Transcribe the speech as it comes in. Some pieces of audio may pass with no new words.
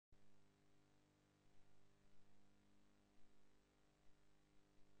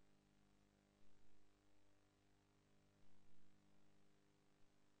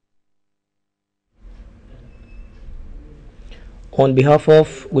On behalf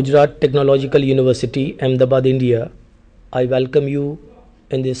of Gujarat Technological University, Ahmedabad, India, I welcome you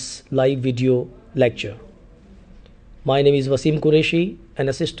in this live video lecture. My name is Vaseem Qureshi, an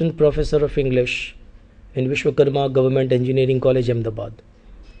Assistant Professor of English in Vishwakarma Government Engineering College, Ahmedabad,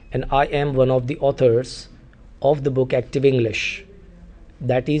 and I am one of the authors of the book Active English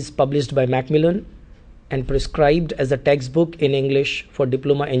that is published by Macmillan and prescribed as a textbook in English for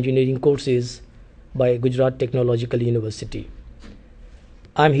diploma engineering courses by Gujarat Technological University.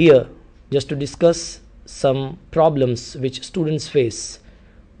 I am here just to discuss some problems which students face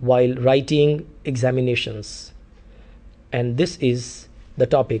while writing examinations, and this is the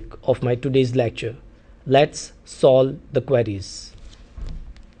topic of my today's lecture. Let's solve the queries.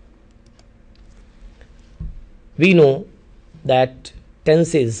 We know that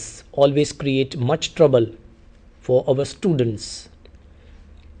tenses always create much trouble for our students.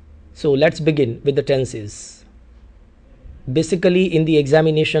 So let's begin with the tenses. Basically, in the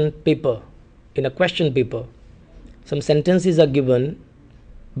examination paper, in a question paper, some sentences are given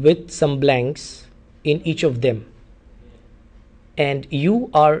with some blanks in each of them, and you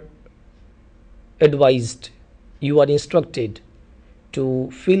are advised, you are instructed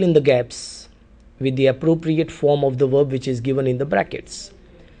to fill in the gaps with the appropriate form of the verb which is given in the brackets.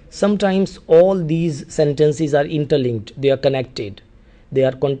 Sometimes all these sentences are interlinked, they are connected, they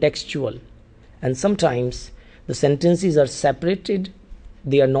are contextual, and sometimes the sentences are separated,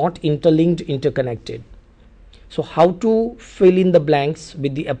 they are not interlinked, interconnected. So how to fill in the blanks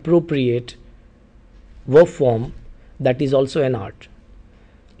with the appropriate verb form, that is also an art.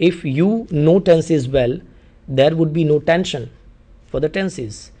 If you know tenses well, there would be no tension for the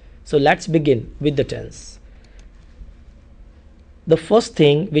tenses. So let's begin with the tense. The first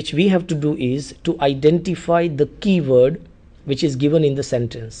thing which we have to do is to identify the keyword which is given in the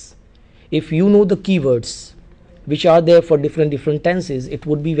sentence. If you know the keywords which are there for different tenses, it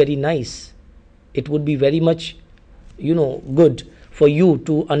would be very nice. It would be very much, good for you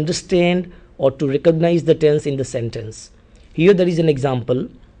to understand or to recognize the tense in the sentence. Here there is an example.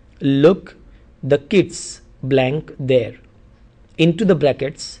 Look, the kids blank there. Into the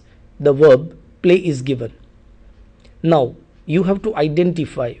brackets, the verb play is given. Now, you have to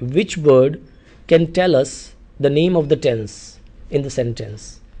identify which word can tell us the name of the tense in the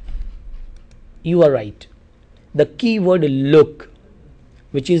sentence. You are right. The key word look,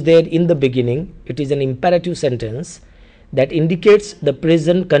 which is there in the beginning, it is an imperative sentence that indicates the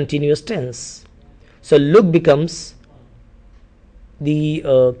present continuous tense. So look becomes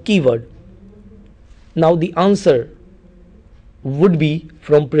the keyword. Now the answer would be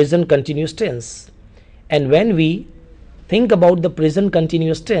from present continuous tense, and when we think about the present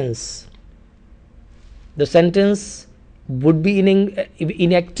continuous tense, the sentence would be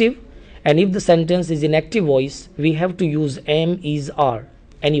in active, and if the sentence is in active voice, we have to use am, is, are,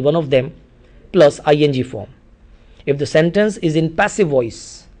 any one of them plus ing form. If the sentence is in passive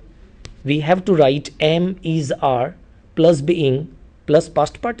voice, we have to write am, is, are plus being plus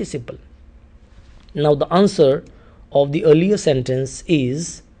past participle. Now the answer of the earlier sentence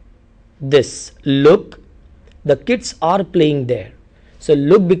is this: look, the kids are playing there. So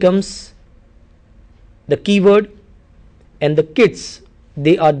look becomes the keyword, and the kids,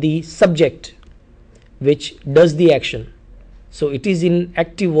 they are the subject which does the action. So it is in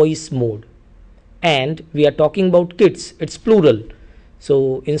active voice mode, and we are talking about kids, it's plural.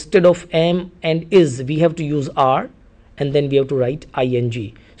 So instead of am and is, we have to use are, and then we have to write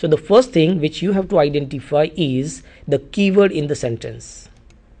ing. So the first thing which you have to identify is the keyword in the sentence.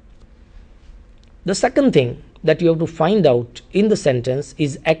 The second thing that you have to find out in the sentence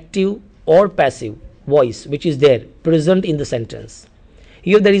is active or passive voice which is there present in the sentence.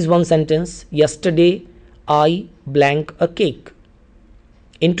 Here there is one sentence: yesterday I blank a cake.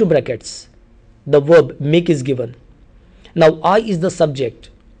 Into brackets, the verb make is given. Now I is the subject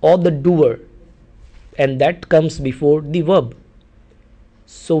or the doer, and that comes before the verb.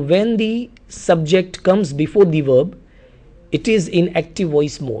 So when the subject comes before the verb, it is in active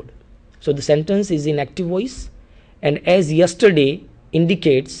voice mode. So the sentence is in active voice, and as yesterday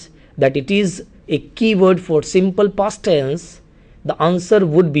indicates that it is a keyword for simple past tense, the answer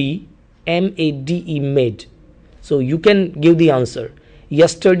would be made, made. So you can give the answer: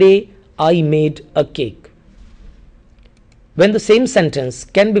 yesterday I made a cake. When the same sentence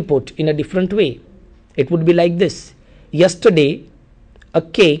can be put in a different way, it would be like this: yesterday a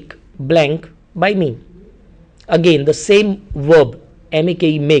cake blank by me. Again the same verb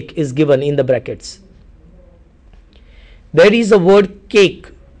make is given in the brackets. There is a word cake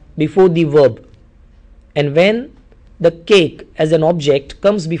before the verb, and when the cake as an object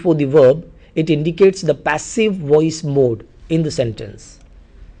comes before the verb, it indicates the passive voice mode in the sentence.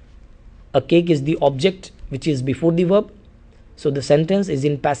 A cake is the object which is before the verb, so the sentence is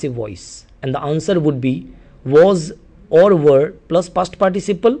in passive voice, and the answer would be was or were plus past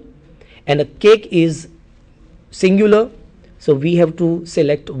participle, and a cake is singular, so we have to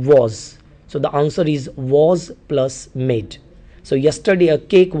select was. So the answer is was plus made. So yesterday a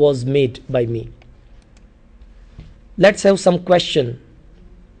cake was made by me. Let's have some question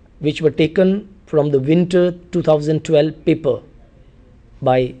which were taken from the winter 2012 paper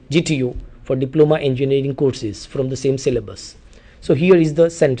by GTU for diploma engineering courses from the same syllabus. So here is the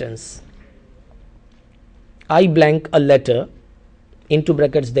sentence. I blank a letter, into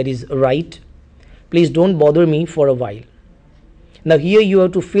brackets there is write, please don't bother me for a while. Now here you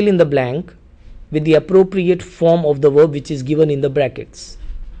have to fill in the blank with the appropriate form of the verb which is given in the brackets.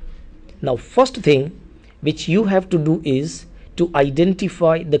 Now first thing which you have to do is to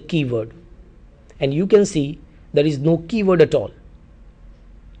identify the keyword, and you can see there is no keyword at all.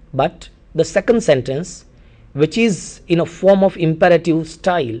 But the second sentence, which is in a form of imperative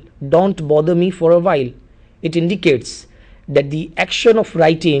style, don't bother me for a while, it indicates that the action of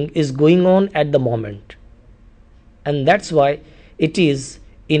writing is going on at the moment, and that's why it is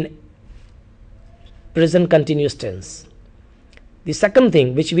in present continuous tense. The second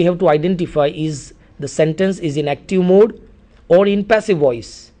thing which we have to identify is the sentence is in active mode or in passive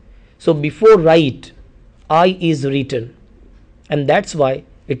voice. So before write, I is written, and that's why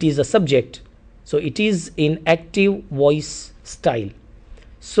it is a subject, so it is in active voice style.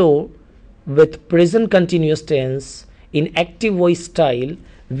 So with present continuous tense in active voice style,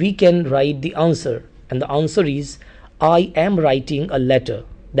 we can write the answer, and the answer is I am writing a letter.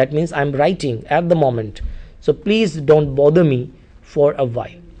 That means I am writing at the moment, so please don't bother me for a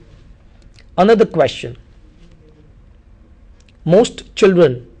while. Another question. Most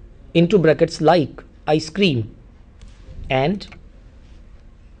children, into brackets, like ice cream, and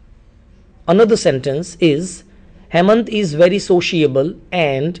another sentence is Hemant is very sociable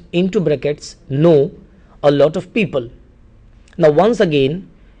and, into brackets, know a lot of people. Now once again,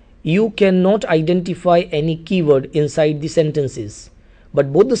 you cannot identify any keyword inside the sentences,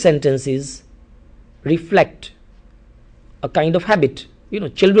 but both the sentences reflect a kind of habit.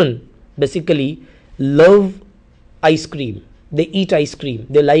 Children basically love ice cream, they eat ice cream,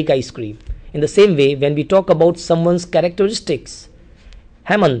 they like ice cream. In the same way, when we talk about someone's characteristics,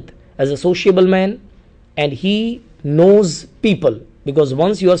 Hemant as a sociable man, and he knows people, because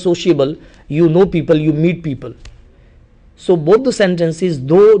once you are sociable, you know people, you meet people. So both the sentences,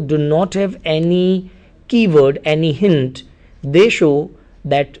 though do not have any keyword, any hint, they show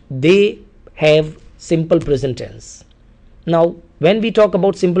that they have simple present tense. Now when we talk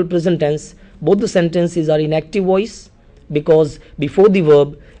about simple present tense, both the sentences are in active voice, because before the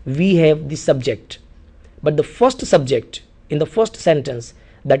verb we have the subject. But the first subject in the first sentence,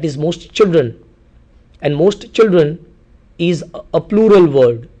 that is most children, and most children is a plural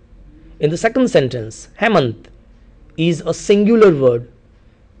word. In the second sentence, Hemant is a singular word.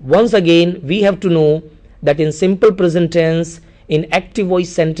 Once again, we have to know that in simple present tense, in active voice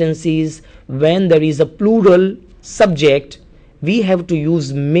sentences, when there is a plural subject, we have to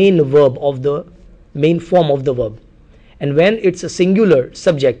use main verb of the main form of the verb, and when it's a singular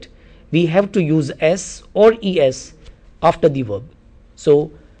subject, we have to use s or es after the verb.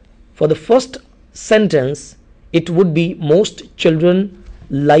 So for the first sentence, it would be most children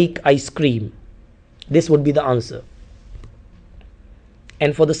like ice cream. This would be the answer.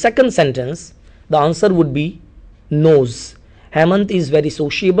 And for the second sentence, the answer would be knows. Hemant is very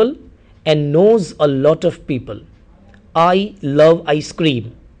sociable and knows a lot of people. I love ice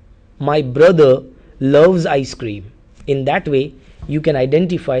cream. My brother loves ice cream. In that way, you can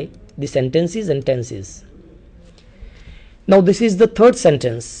identify the sentences and tenses. Now this is the third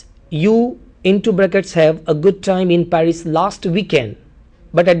sentence. You, into brackets, have a good time in Paris last weekend.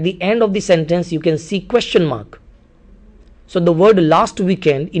 But at the end of the sentence, you can see question mark. So the word last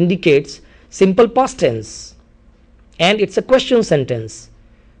weekend indicates simple past tense, and it's a question sentence.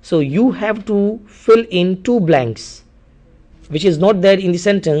 So you have to fill in two blanks, which is not there in the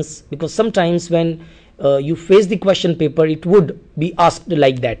sentence, because sometimes when you face the question paper, it would be asked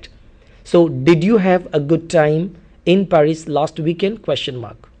like that. So did you have a good time in Paris last weekend? Question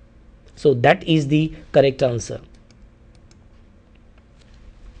mark. So that is the correct answer.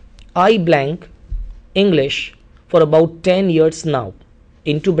 I blank English for about 10 years now.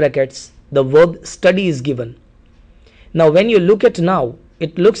 Into brackets, the verb study is given. Now when you look at now,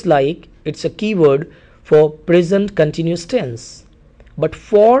 it looks like it's a keyword for present continuous tense, but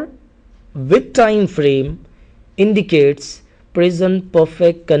for with time frame indicates present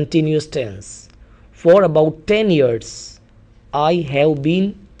perfect continuous tense. For about 10 years, I have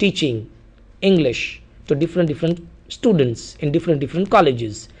been teaching English to different students in different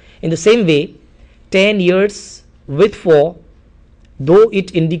colleges. In the same way, 10 years with for, though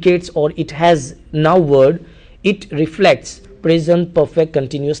it indicates or it has now word, it reflects present perfect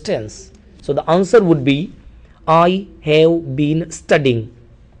continuous tense. So the answer would be I have been studying.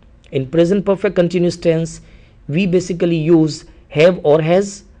 In present perfect continuous tense, we basically use have or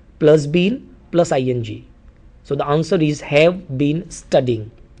has plus been plus ing. So the answer is have been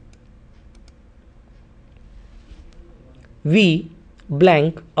studying. We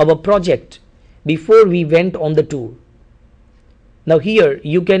blank our project before we went on the tour. Now here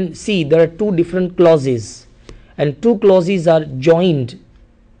you can see there are two different clauses, and two clauses are joined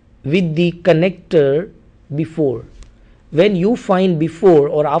with the connector before. When you find before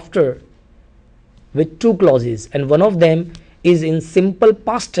or after with two clauses and one of them is in simple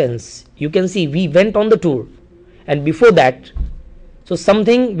past tense, you can see we went on the tour, and before that, so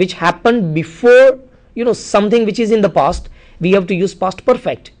something which happened before, something which is in the past, we have to use past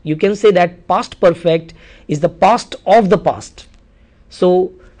perfect. You can say that past perfect is the past of the past.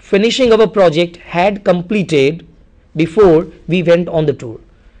 So finishing our project had completed before we went on the tour.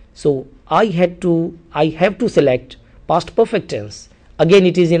 So I have to select past perfect tense. Again,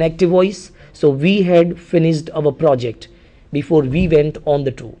 it is in active voice. So we had finished our project before we went on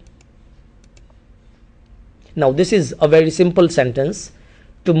the tour. Now this is a very simple sentence.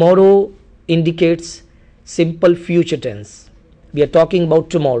 Tomorrow indicates simple future tense. We are talking about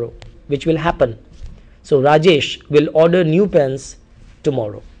tomorrow, which will happen. So Rajesh will order new pens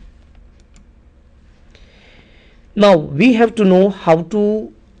tomorrow. Now we have to know how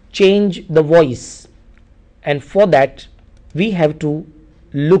to change the voice, and for that we have to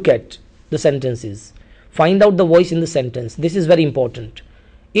look at the sentences, find out the voice in the sentence. This is very important.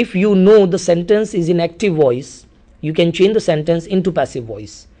 If you know the sentence is in active voice, you can change the sentence into passive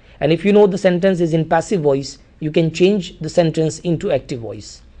voice, and if you know the sentence is in passive voice, you can change the sentence into active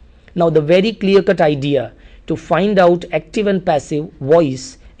voice. Now the very clear-cut idea to find out active and passive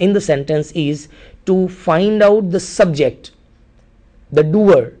voice in the sentence is to find out the subject, the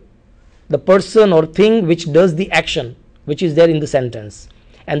doer, the person or thing which does the action which is there in the sentence.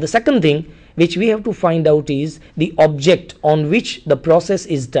 And the second thing which we have to find out is the object on which the process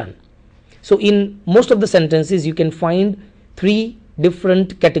is done. So in most of the sentences you can find three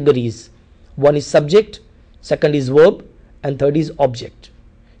different categories. One is subject, second is verb, and third is object.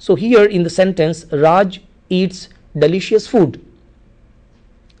 So here in the sentence, Raj eats delicious food.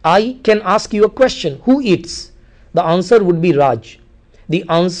 I can ask you a question, who eats? The answer would be Raj. The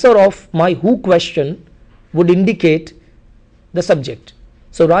answer of my who question would indicate the subject.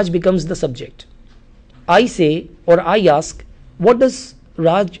 So Raj becomes the subject. I say or I ask, what does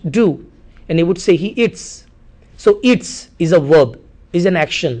Raj do? And he would say he eats. So eats is a verb, is an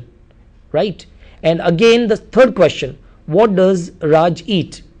action, right? And again the third question, what does Raj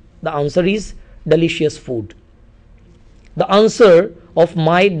eat? The answer is delicious food. The answer of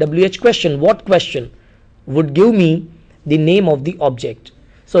my WH question, what question, would give me the name of the object.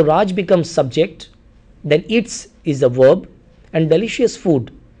 So Raj becomes subject, then eats is a verb, and delicious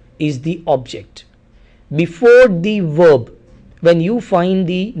food is the object. Before the verb, when you find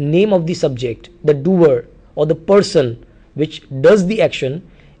the name of the subject, the doer or the person which does the action,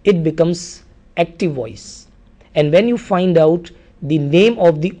 it becomes active voice. And when you find out the name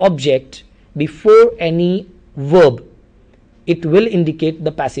of the object before any verb, it will indicate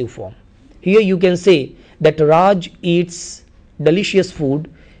the passive form. Here you can say that Raj eats delicious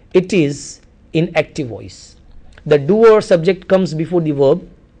food. It is in active voice. The doer subject comes before the verb,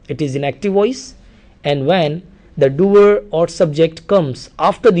 it is in active voice, and when the doer or subject comes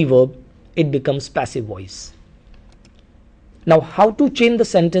after the verb, it becomes passive voice. Now how to change the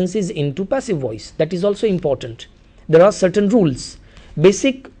sentences into passive voice, that is also important. There are certain rules.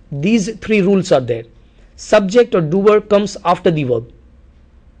 These three rules are there. Subject or doer comes after the verb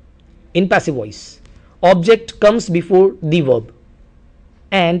in passive voice. Object comes before the verb,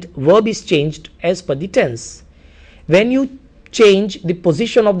 and verb is changed as per the tense. When you change the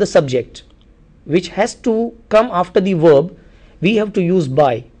position of the subject, which has to come after the verb, we have to use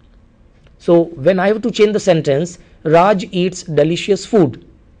by. So when I have to change the sentence, Raj eats delicious food,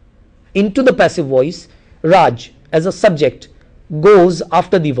 into the passive voice, Raj as a subject goes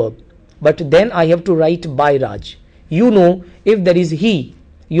after the verb, but then I have to write by Raj. If there is he,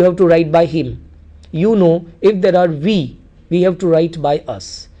 you have to write by him. If there are we have to write by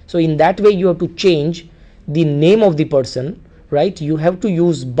us. So in that way you have to change the name of the person, right? You have to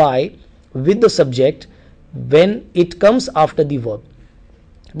use by with the subject when it comes after the verb.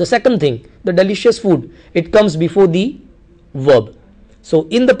 The second thing, the delicious food, it comes before the verb. So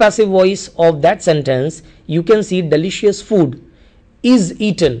in the passive voice of that sentence, you can see delicious food is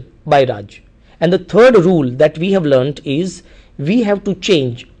eaten by Raj. And the third rule that we have learnt is we have to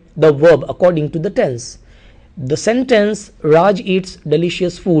change the verb according to the tense. The sentence Raj eats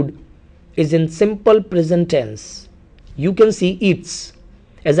delicious food is in simple present tense. You can see eats.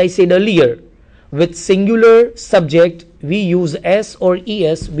 As I said earlier, with singular subject we use s or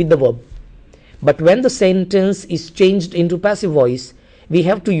es with the verb. But when the sentence is changed into passive voice, we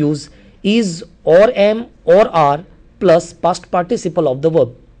have to use is or am or are plus past participle of the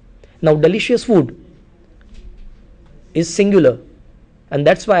verb. Now delicious food is singular, and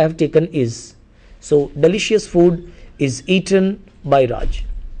that's why I have taken is. So delicious food is eaten by Raj.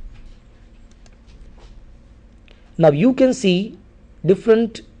 Now you can see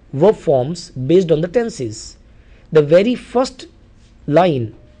different verb forms based on the tenses. The very first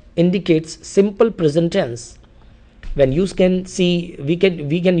line indicates simple present tense. When you can see, we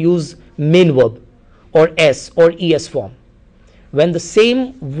can use main verb or s or es form. When the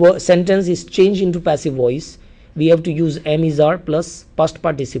same sentence is changed into passive voice, we have to use am is are plus past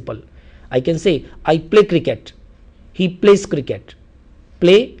participle. I can say I play cricket, he plays cricket,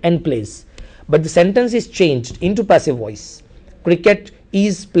 play and plays. But the sentence is changed into passive voice. Cricket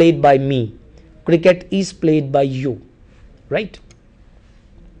is played by me, cricket is played by you, right?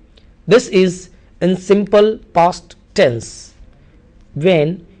 This is in simple past tense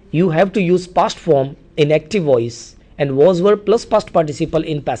when you have to use past form in active voice and was verb plus past participle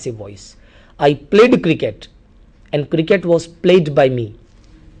in passive voice. I played cricket and cricket was played by me.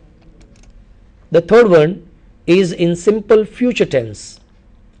 The third one is in simple future tense,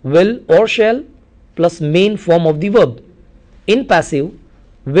 will or shall plus main form of the verb. In passive,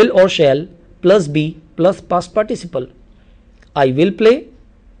 will or shall plus be plus past participle. I will play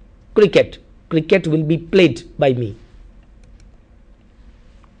cricket, cricket will be played by me.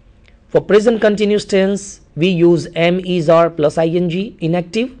 For present continuous tense, we use am is are plus ing in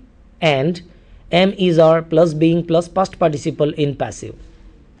active and am is are plus being plus past participle in passive.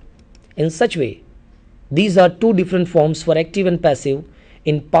 In such way, these are two different forms for active and passive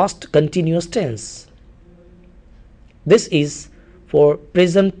in past continuous tense. This is for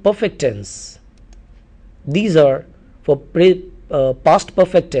present perfect tense. These are for past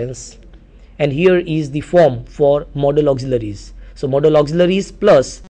perfect tense, and here is the form for modal auxiliaries. So modal auxiliaries plus